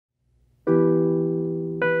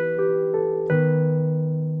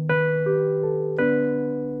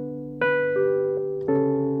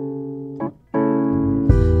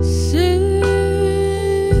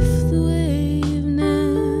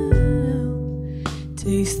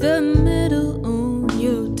Taste the metal on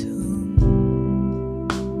your tongue.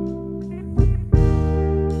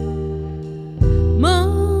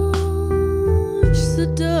 March the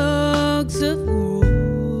dogs of war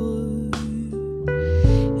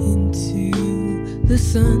into the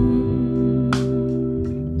sun.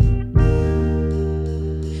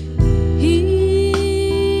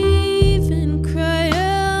 Heave and cry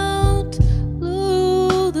out,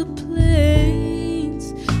 blow the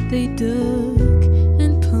plains they dug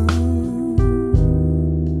and punch.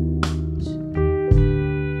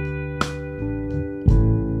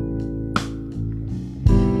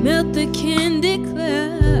 Melt the candy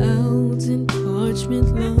clouds in parchment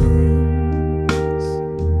lungs.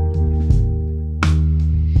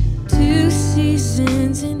 2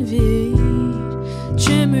 seasons invade,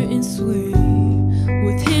 tremor and sway,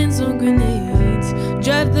 with hands on grenades.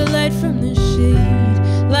 Drive the light from the shade,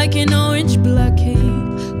 like an orange blockade.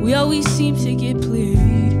 We always seem to get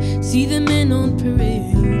played. See the men on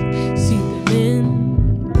parade, see the men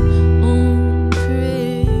on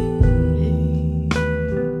parade.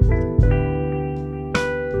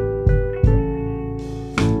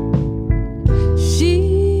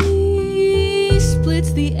 She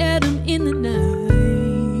splits the atom in the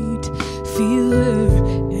night. Feel her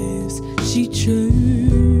as she churns.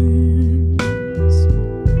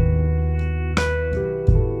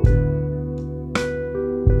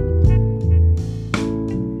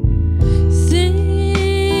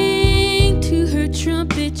 Sing to her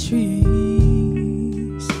trumpet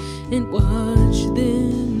trees and watch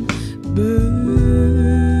them burn.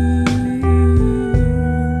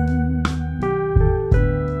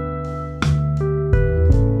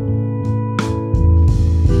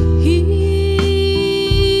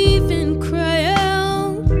 Heave and cry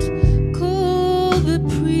out, call the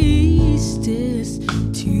priestess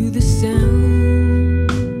to the sound.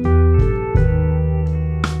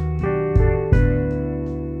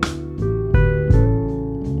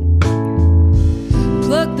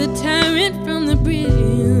 Pluck the tyrant from the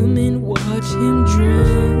brim and watch him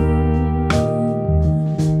drown.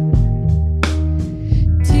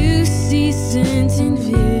 2 seasons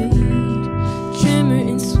invade, tremor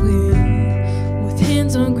and sway, with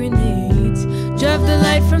hands on grenades. Drive the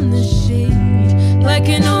light from the shade, like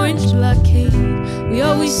an orange blockade. We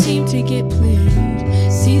always seem to get played.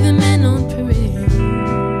 See the men